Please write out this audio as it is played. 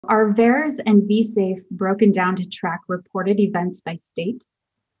Are VAERS and VSafe broken down to track reported events by state?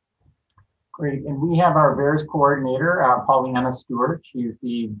 Great. And we have our VAERS coordinator, Pollyanna Stewart. She's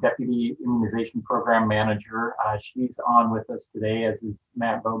the Deputy Immunization Program Manager. She's on with us today, as is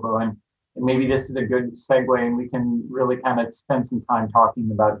Matt Bobo. And maybe this is a good segue, and we can really kind of spend some time talking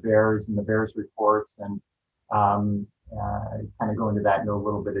about VAERS and the VAERS reports and kind of go into that in a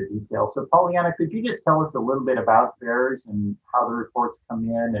little bit of detail. So Pollyanna, could you just tell us a little bit about VAERS and how the reports come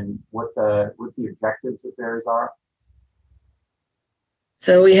in and what the objectives of VAERS are?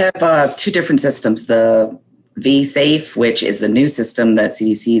 So we have two different systems, the VSafe, which is the new system that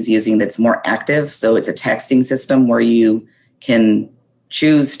CDC is using that's more active. So it's a texting system where you can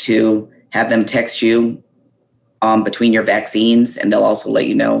choose to have them text you between your vaccines, and they'll also let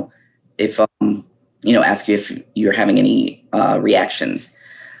you know if, ask you if you're having any reactions.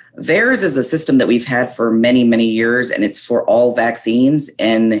 VAERS is a system that we've had for many, many years, and it's for all vaccines,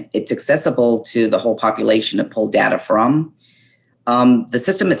 and it's accessible to the whole population to pull data from. The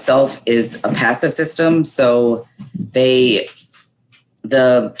system itself is a passive system, so the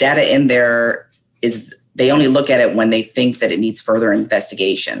data in there is, they only look at it when they think that it needs further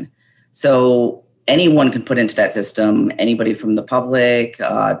investigation. So anyone can put into that system, anybody from the public,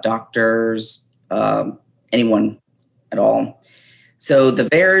 doctors, anyone at all. So the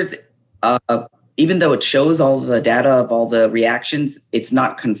VAERS, even though it shows all the data of all the reactions, it's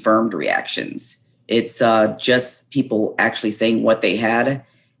not confirmed reactions. It's just people actually saying what they had.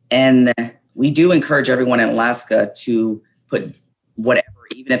 And we do encourage everyone in Alaska to put whatever,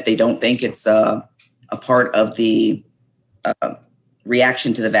 even if they don't think it's a part of the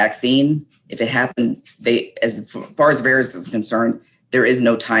reaction to the vaccine. If it happened, as far as VAERS is concerned, there is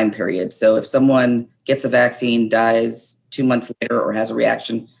no time period. So if someone gets a vaccine, dies 2 months later, or has a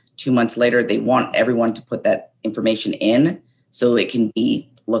reaction 2 months later, they want everyone to put that information in so it can be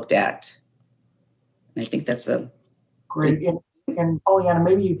looked at. And I think that's a great. And Pollyanna,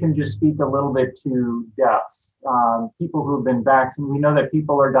 maybe you can just speak a little bit to deaths. People who've been vaccinated, we know that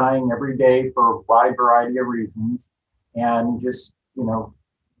people are dying every day for a wide variety of reasons. And just,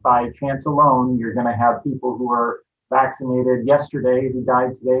 by chance alone, you're going to have people who are vaccinated yesterday who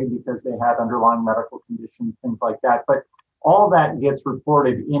died today because they had underlying medical conditions, things like that. But all that gets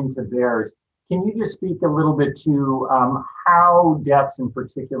reported into VAERS. Can you just speak a little bit to how deaths in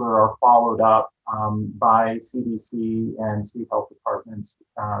particular are followed up by CDC and state health departments,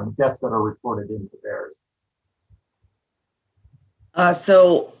 deaths that are reported into VAERS?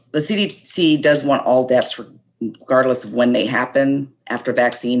 So the CDC does want all deaths, regardless of when they happen, after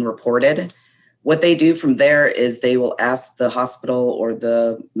vaccine reported. What they do from there is they will ask the hospital or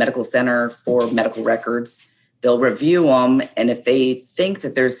the medical center for medical records. They'll review them, and if they think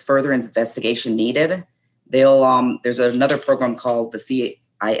that there's further investigation needed, there's another program called the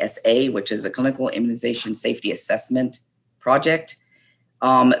CISA, which is a Clinical Immunization Safety Assessment Project.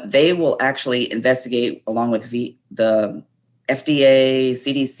 They will actually investigate along with the FDA,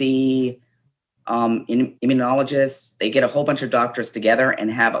 CDC, immunologists. They get a whole bunch of doctors together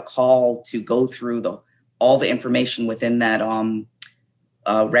and have a call to go through all the information within that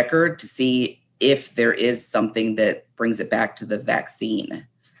record to see if there is something that brings it back to the vaccine.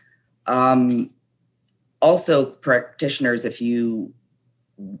 Also, practitioners, if you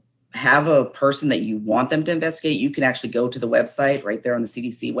have a person that you want them to investigate, you can actually go to the website right there on the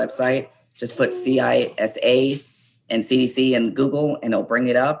CDC website. Just put CISA and CDC in Google and it'll bring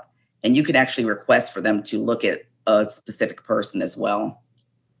it up. And you can actually request for them to look at a specific person as well.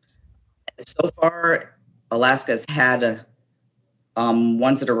 So far, Alaska's had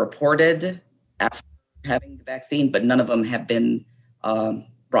ones that are reported after having the vaccine, but none of them have been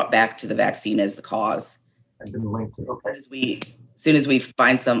brought back to the vaccine as the cause. I've been linked to, okay. As soon as we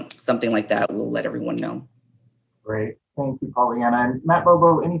find something like that, we'll let everyone know. Great. Thank you, Pollyanna. And Matt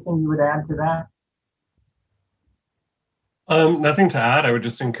Bobo, anything you would add to that? Nothing to add. I would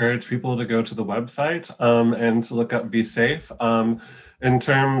just encourage people to go to the website and to look up VSafe. In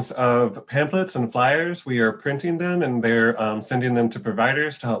terms of pamphlets and flyers, we are printing them and they're sending them to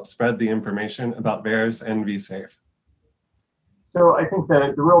providers to help spread the information about VAERS and VSafe. So I think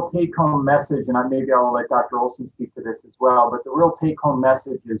the real take-home message, and maybe I'll let Dr. Olson speak to this as well, but the real take-home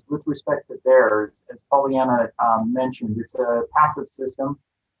message is with respect to VAERS, as Pollyanna mentioned, it's a passive system,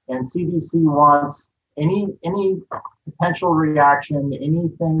 and CDC wants any potential reaction,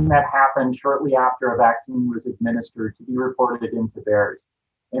 anything that happened shortly after a vaccine was administered to be reported into VAERS.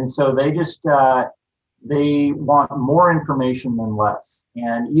 And so they just, they want more information than less.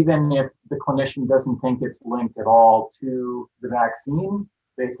 And even if the clinician doesn't think it's linked at all to the vaccine,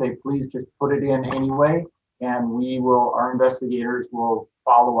 they say, please just put it in anyway. and our investigators will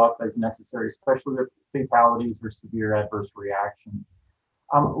follow up as necessary, especially with fatalities or severe adverse reactions.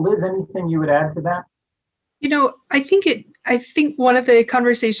 Liz, anything you would add to that? I think one of the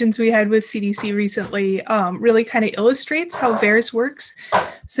conversations we had with CDC recently really kind of illustrates how VAERS works.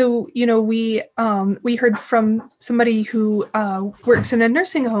 So, we heard from somebody who works in a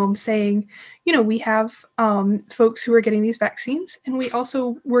nursing home saying, we have folks who are getting these vaccines, and we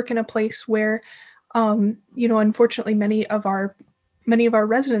also work in a place where, unfortunately, many of our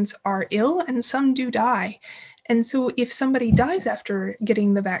residents are ill, and some do die. And so, if somebody dies after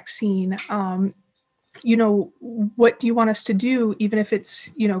getting the vaccine, what do you want us to do, even if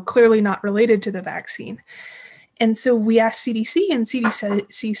it's, clearly not related to the vaccine? And so we asked CDC, and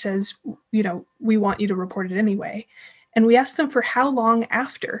CDC says, we want you to report it anyway. And we asked them for how long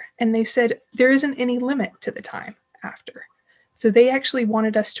after, and they said there isn't any limit to the time after. So they actually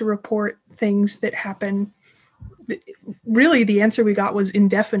wanted us to report things that happen. Really, the answer we got was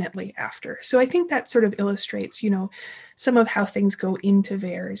indefinitely after. So I think that sort of illustrates, some of how things go into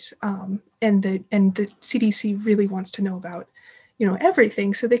VAERS, and the CDC really wants to know about,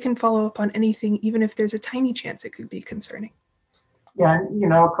 everything, so they can follow up on anything, even if there's a tiny chance it could be concerning. Yeah,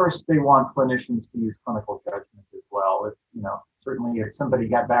 and of course, they want clinicians to use clinical judgment as well. Certainly, if somebody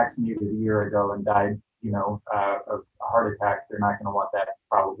got vaccinated a year ago and died, of a heart attack, they're not going to want that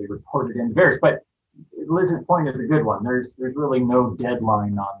probably reported in VAERS. But Liz's point is a good one. There's really no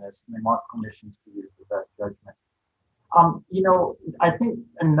deadline on this, and they want clinicians to use the best judgment. I think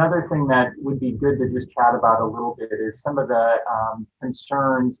another thing that would be good to just chat about a little bit is some of the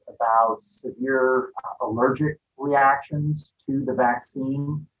concerns about severe allergic reactions to the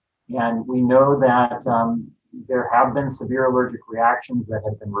vaccine. And we know that there have been severe allergic reactions that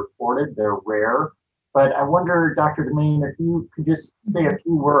have been reported. They're rare. But I wonder, Dr. Demain, if you could just say a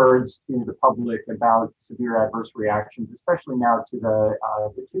few words to the public about severe adverse reactions, especially now to the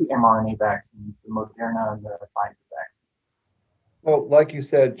two mRNA vaccines, the Moderna and the Pfizer vaccine. Well, like you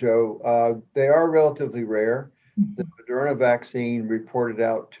said, Joe, they are relatively rare. The Moderna vaccine reported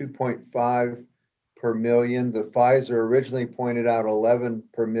out 2.5 per million. The Pfizer originally pointed out 11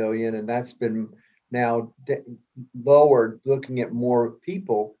 per million, and that's been now lowered. Looking at more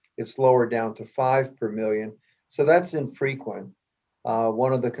people, it's lowered down to 5 per million. So that's infrequent.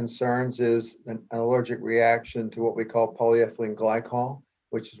 One of the concerns is an allergic reaction to what we call polyethylene glycol,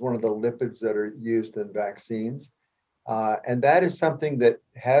 which is one of the lipids that are used in vaccines. And that is something that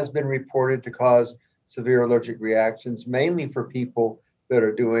has been reported to cause severe allergic reactions, mainly for people that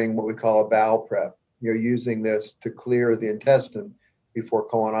are doing what we call a bowel prep. You're using this to clear the intestine before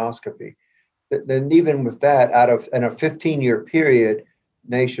colonoscopy. Then even with that, in a 15-year period,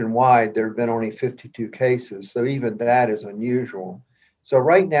 nationwide, there have been only 52 cases. So even that is unusual. So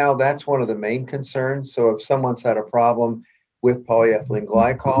right now, that's one of the main concerns. So if someone's had a problem with polyethylene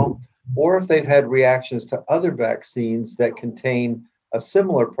glycol, or if they've had reactions to other vaccines that contain a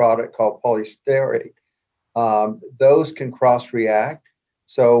similar product called polystyrate, those can cross-react.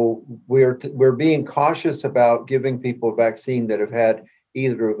 So we're being cautious about giving people a vaccine that have had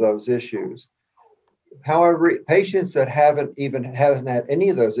either of those issues. However, patients that haven't had any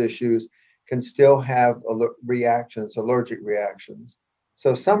of those issues can still have allergic reactions.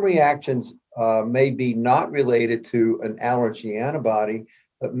 So some reactions may be not related to an allergy antibody,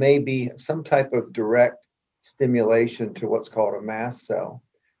 but may be some type of direct stimulation to what's called a mast cell.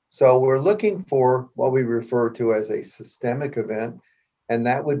 So we're looking for what we refer to as a systemic event, and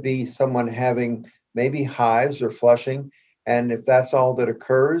that would be someone having maybe hives or flushing. And if that's all that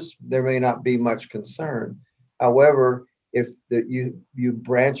occurs, there may not be much concern. However, if you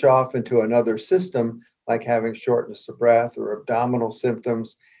branch off into another system, like having shortness of breath or abdominal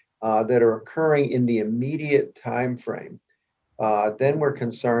symptoms that are occurring in the immediate time frame, then we're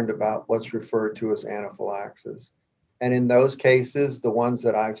concerned about what's referred to as anaphylaxis. And in those cases, the ones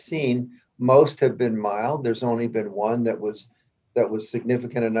that I've seen, most have been mild. There's only been one that was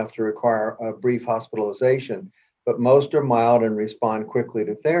significant enough to require a brief hospitalization. But most are mild and respond quickly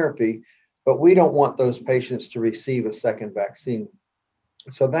to therapy. But we don't want those patients to receive a second vaccine.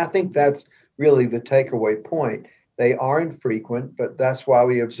 So I think that's really the takeaway point. They are infrequent, but that's why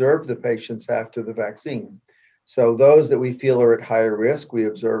we observe the patients after the vaccine. So those that we feel are at higher risk, we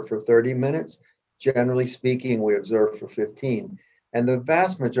observe for 30 minutes. Generally speaking, we observe for 15. And the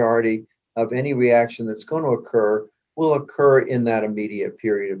vast majority of any reaction that's going to occur will occur in that immediate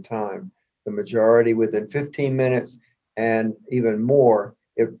period of time. The majority within 15 minutes and even more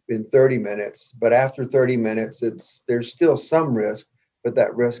in 30 minutes. But after 30 minutes, there's still some risk, but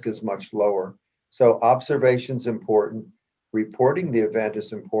that risk is much lower. So observation is important. Reporting the event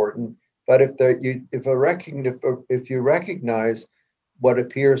is important. But if you recognize what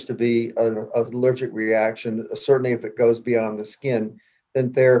appears to be an allergic reaction, certainly if it goes beyond the skin,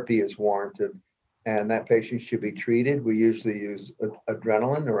 then therapy is warranted, and that patient should be treated. We usually use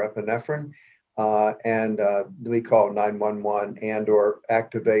adrenaline or epinephrine, and we call 911 and/or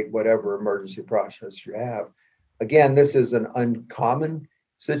activate whatever emergency process you have. Again, this is an uncommon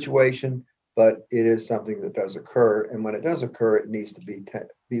situation, but it is something that does occur, and when it does occur, it needs to be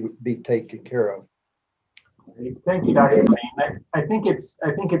taken care of. Thank you, Dr. Lane. I think it's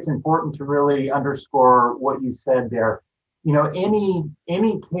important to really underscore what you said there. You know,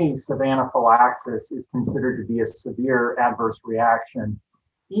 any case of anaphylaxis is considered to be a severe adverse reaction,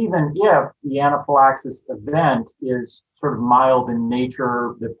 even if the anaphylaxis event is sort of mild in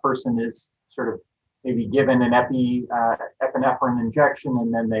nature. The person is sort of maybe given an epinephrine injection,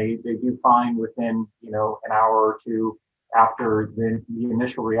 and then they do fine within, you know, an hour or two after the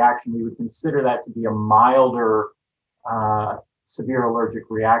initial reaction. We would consider that to be a milder severe allergic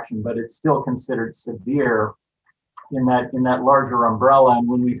reaction, but it's still considered severe in that larger umbrella. And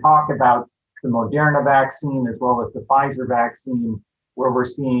when we talk about the Moderna vaccine as well as the Pfizer vaccine, where we're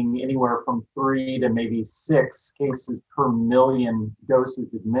seeing anywhere from 3 to maybe 6 cases per million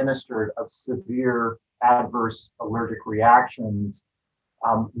doses administered of severe adverse allergic reactions,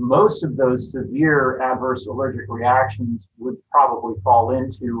 most of those severe adverse allergic reactions would probably fall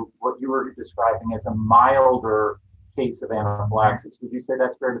into what you were describing as a milder case of anaphylaxis. Would you say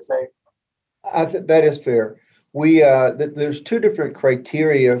that's fair to say? I think that is fair. There's 2 different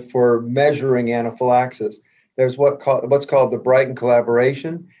criteria for measuring anaphylaxis. There's what's called the Brighton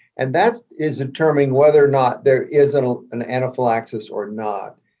collaboration, and that is determining whether or not there is an anaphylaxis or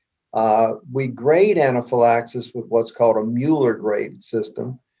not. We grade anaphylaxis with what's called a Mueller grade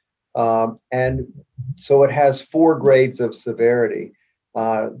system, and so it has 4 grades of severity.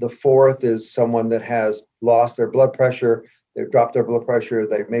 The 4th is someone that has lost their blood pressure, they've dropped their blood pressure,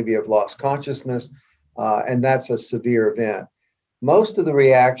 they maybe have lost consciousness, and that's a severe event. Most of the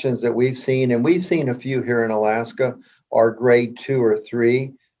reactions that we've seen, and we've seen a few here in Alaska, are grade 2 or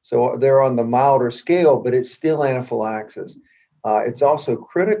 3. So they're on the milder scale, but it's still anaphylaxis. It's also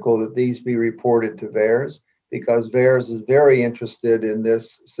critical that these be reported to VAERS, because VAERS is very interested in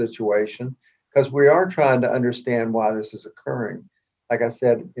this situation, because we are trying to understand why this is occurring. Like I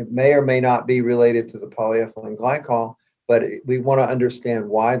said, it may or may not be related to the polyethylene glycol, but we want to understand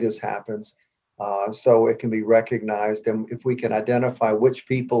why this happens, so it can be recognized. And if we can identify which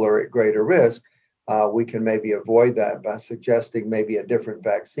people are at greater risk, we can maybe avoid that by suggesting maybe a different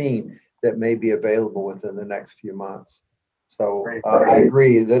vaccine that may be available within the next few months. So I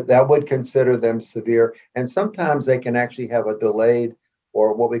agree that would consider them severe. And sometimes they can actually have a delayed,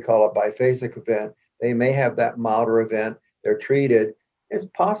 or what we call a biphasic event. They may have that milder event, they're treated. It's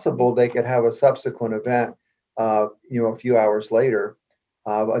possible they could have a subsequent event, a few hours later.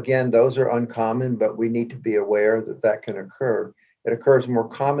 Again, those are uncommon, but we need to be aware that that can occur. It occurs more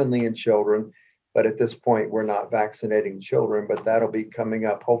commonly in children, but at this point, we're not vaccinating children, but that'll be coming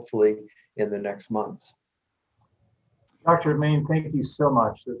up hopefully in the next months. Dr. Main, thank you so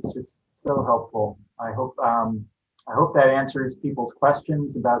much. That's just so helpful. I hope that answers people's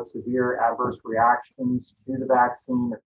questions about severe adverse reactions to the vaccine.